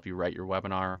we help you write your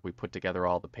webinar. We put together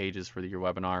all the pages for your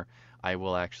webinar. I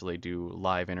will actually do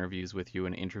live interviews with you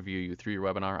and interview you through your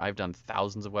webinar. I've done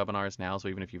thousands of webinars now, so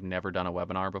even if you've never done a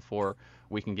webinar before,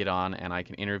 we can get on and I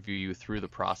can interview you through the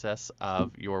process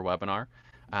of your webinar.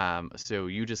 So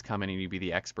you just come in and you be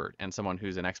the expert, and someone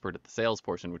who's an expert at the sales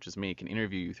portion, which is me, can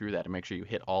interview you through that and make sure you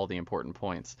hit all the important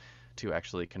points to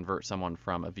actually convert someone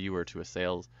from a viewer to a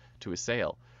sale,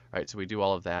 right? So we do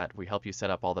all of that. We help you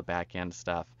set up all the back end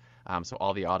stuff. So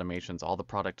all the automations, all the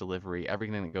product delivery,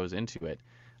 everything that goes into it.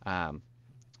 Um,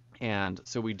 and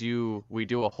so we do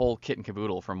a whole kit and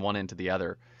caboodle from one end to the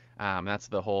other. That's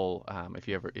the whole. If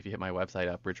you hit my website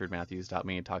up,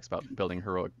 richardmatthews.me, it talks about building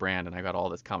heroic brand, and I got all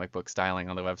this comic book styling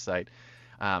on the website.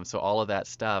 So all of that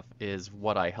stuff is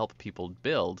what I help people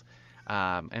build.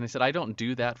 And I said I don't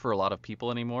do that for a lot of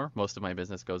people anymore. Most of my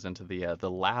business goes into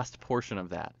the last portion of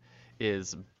that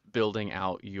is building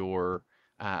out your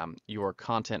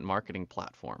content marketing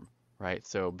platform, right?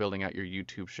 So building out your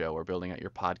YouTube show or building out your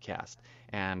podcast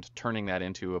and turning that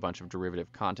into a bunch of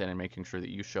derivative content and making sure that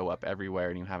you show up everywhere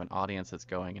and you have an audience that's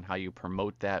going and how you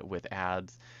promote that with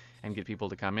ads and get people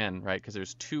to come in, right? Because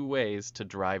there's two ways to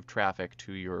drive traffic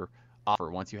to your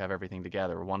offer once you have everything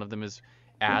together. One of them is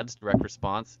ads, direct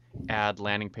response, ad,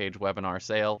 landing page, webinar,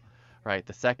 sale, right?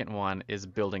 The second one is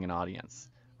building an audience,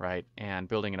 right? And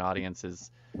building an audience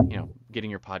is getting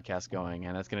your podcast going,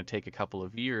 and that's going to take a couple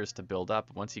of years to build up.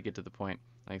 Once you get to the point,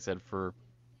 like I said, for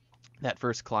that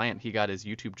first client, he got his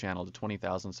YouTube channel to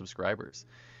 20,000 subscribers.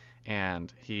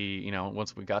 And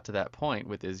once we got to that point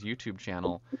with his YouTube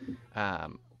channel,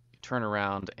 um, turn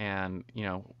around and,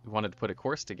 wanted to put a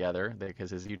course together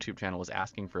because his YouTube channel was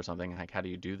asking for something like, how do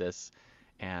you do this?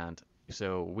 And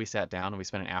so we sat down and we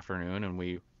spent an afternoon and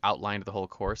we outlined the whole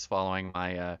course following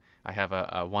I have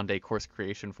a 1 day course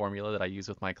creation formula that I use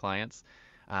with my clients.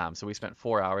 So we spent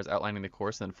 4 hours outlining the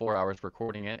course and then 4 hours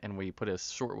recording it, and we put a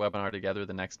short webinar together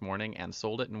the next morning and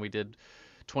sold it, and we did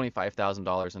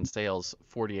 $25,000 in sales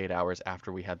 48 hours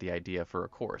after we had the idea for a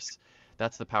course.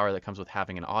 That's the power that comes with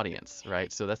having an audience,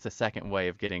 right? So that's the second way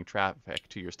of getting traffic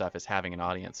to your stuff is having an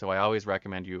audience. So I always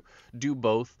recommend you do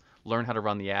both. Learn how to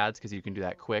run the ads because you can do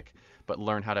that quick, but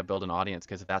learn how to build an audience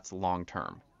because that's long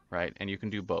term, right? And you can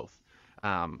do both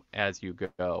as you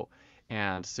go.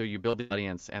 And so you build the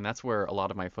audience, and that's where a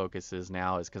lot of my focus is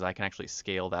now, is because I can actually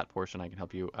scale that portion. I can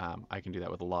help you. I can do that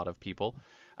with a lot of people.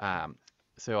 Um,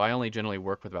 so I only generally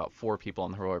work with about 4 people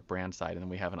on the heroic brand side, and then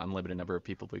we have an unlimited number of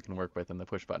people we can work with on the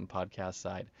push button podcast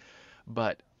side.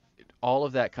 But all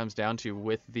of that comes down to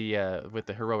with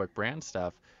the heroic brand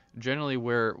stuff. Generally,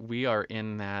 where we are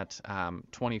in that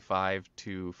 25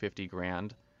 to 50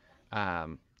 grand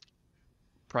um,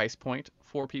 price point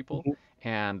for people. Mhm.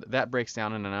 And that breaks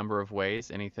down in a number of ways,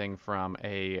 anything from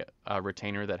a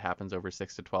retainer that happens over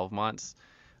 6 to 12 months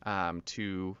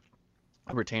to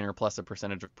a retainer plus a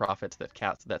percentage of profits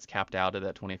that's capped out at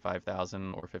that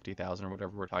 25,000 or 50,000 or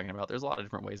whatever we're talking about. There's a lot of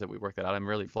different ways that we work that out. I'm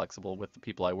really flexible with the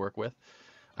people I work with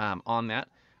on that.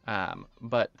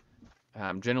 But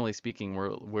generally speaking,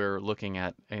 we're looking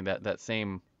at that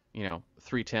same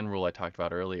 310 rule I talked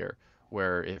about earlier,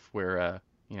 where if we're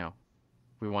you know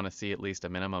we want to see at least a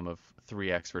minimum of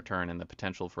 3x return and the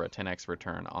potential for a 10x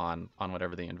return on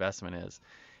whatever the investment is.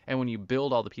 And when you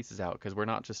build all the pieces out, because we're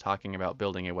not just talking about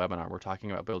building a webinar, we're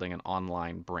talking about building an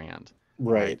online brand,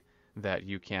 right? Right. That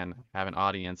you can have an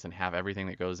audience and have everything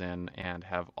that goes in and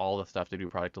have all the stuff to do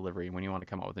product delivery. When you want to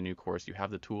come out with a new course, you have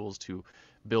the tools to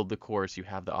build the course, you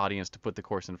have the audience to put the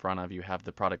course in front of, you have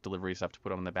the product delivery stuff to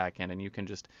put on the back end, and you can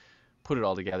just put it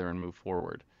all together and move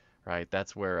forward, right?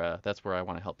 That's where I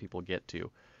want to help people get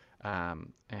to.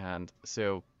 And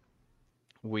so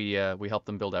we help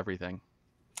them build everything.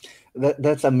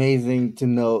 That's amazing to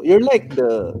know. You're like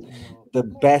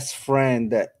the best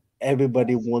friend that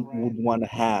everybody would want to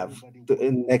have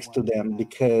next to them,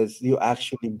 because you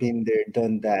actually been there,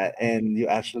 done that, and you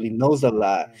actually knows a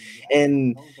lot,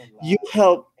 and you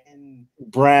help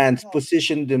brands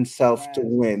position themselves to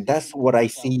win. That's what I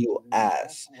see you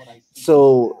as.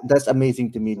 So that's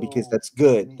amazing to me, because that's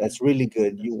good. That's really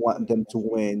good. You want them to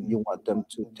win. You want them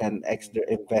to 10x their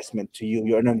investment to you.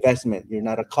 You're an investment. You're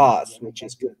not a cost, which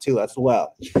is good too as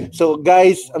well. So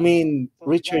guys, I mean,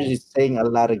 Richard is saying a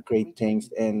lot of great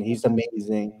things, and he's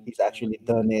amazing. He's actually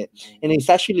done it, and he's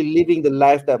actually living the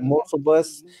life that most of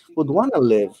us would want to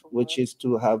live, which is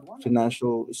to have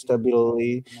financial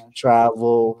stability,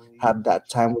 travel, have that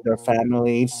time with our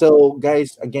family. So,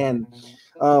 guys, again,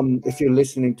 if you're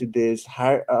listening to this,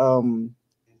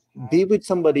 be with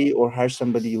somebody or hire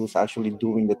somebody who's actually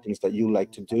doing the things that you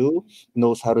like to do,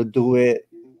 knows how to do it,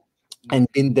 and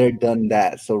been there, done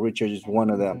that. So Richard is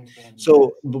one of them.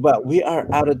 So, but we are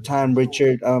out of time,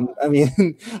 Richard. I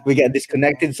mean, we get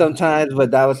disconnected sometimes,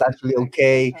 but that was actually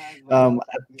okay.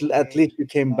 At least you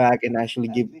came back and actually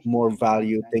give more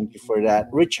value. Thank you for that,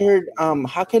 Richard.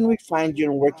 How can we find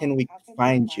you, and where can we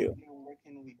find you?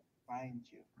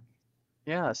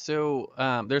 Yeah, so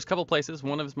there's a couple places.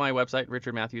 One is my website,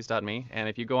 richardmatthews.me, and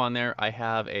if you go on there, I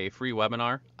have a free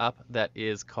webinar up that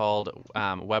is called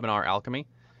Webinar Alchemy.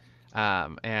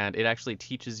 And it actually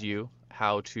teaches you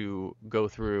how to go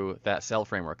through that cell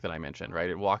framework that I mentioned, right?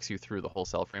 It walks you through the whole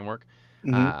cell framework.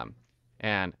 Hmm. Um,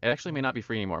 and it actually may not be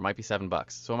free anymore. It might be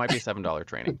 $7, so it might be a $7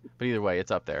 training. But either way, it's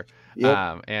up there.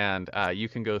 Yep. And you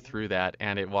can go through that,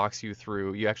 and it walks you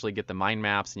through. You actually get the mind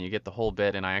maps, and you get the whole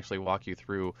bit. And I actually walk you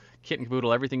through kit and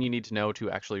caboodle, everything you need to know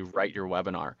to actually write your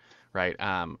webinar, right?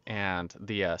 And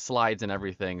the slides and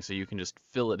everything, so you can just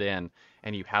fill it in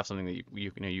and you have something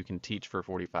that you can teach for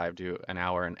 45 to an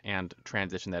hour and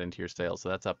transition that into your sales. So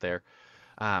that's up there.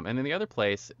 And then the other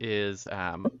place is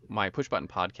my Push Button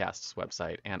Podcasts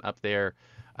website, and up there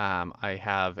I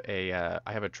have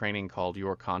a training called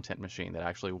Your Content Machine that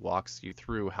actually walks you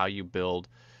through how you build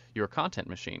your content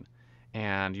machine.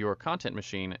 And your content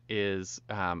machine is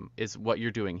what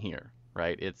you're doing here,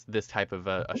 right? It's this type of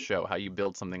a show, how you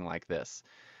build something like this.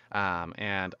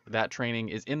 And that training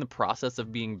is in the process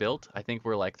of being built. I think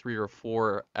we're like 3 or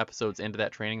 4 episodes into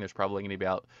that training. There's probably going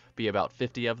to be about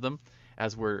 50 of them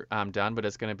as we're done, but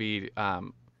it's going to be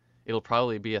it'll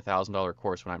probably be $1,000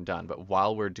 course when I'm done. But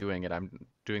while we're doing it, I'm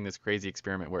doing this crazy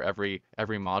experiment where every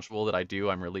module that I do,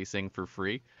 I'm releasing for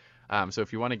free. So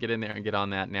if you want to get in there and get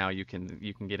on that now, you can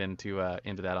get into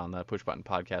that on the Push Button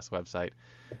Podcast website.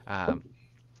 Um,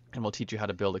 and we'll teach you how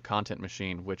to build a content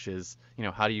machine, which is,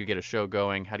 how do you get a show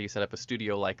going? How do you set up a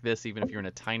studio like this, even if you're in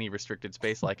a tiny restricted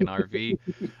space like an RV?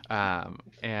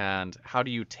 And how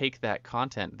do you take that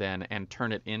content then and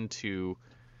turn it into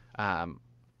um,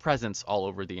 presence all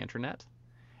over the internet?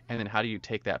 And then how do you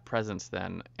take that presence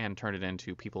then and turn it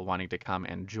into people wanting to come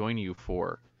and join you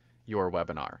for your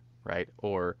webinar, right?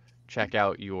 Or check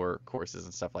out your courses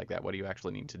and stuff like that. What do you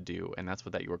actually need to do? And that's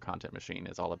what that your content machine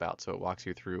is all about. So it walks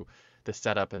you through the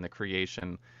setup and the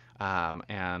creation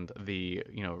and the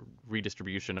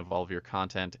redistribution of all of your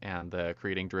content and the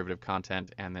creating derivative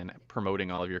content and then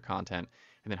promoting all of your content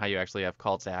and then how you actually have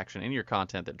call to action in your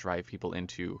content that drive people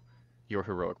into your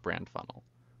heroic brand funnel,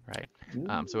 right?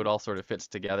 So it all sort of fits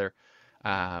together,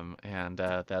 and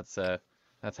that's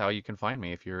how you can find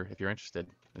me if you're interested.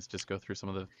 Is just go through some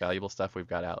of the valuable stuff we've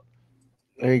got out.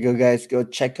 There you go, guys. Go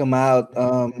check them out.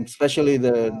 Especially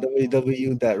the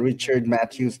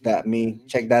www.richardmatthews.me.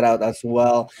 Check that out as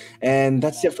well. And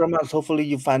that's it from us. Hopefully,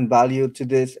 you find value to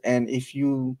this. And if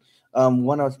you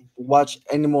want to watch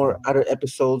any more other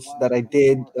episodes that I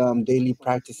did,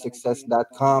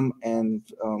 dailypracticesuccess.com, and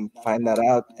find that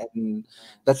out. And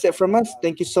that's it from us.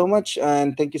 Thank you so much.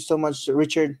 And thank you so much,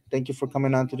 Richard. Thank you for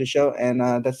coming on to the show. And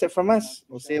that's it from us.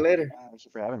 We'll see you later. Thank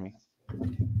you for having me.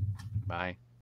 Bye.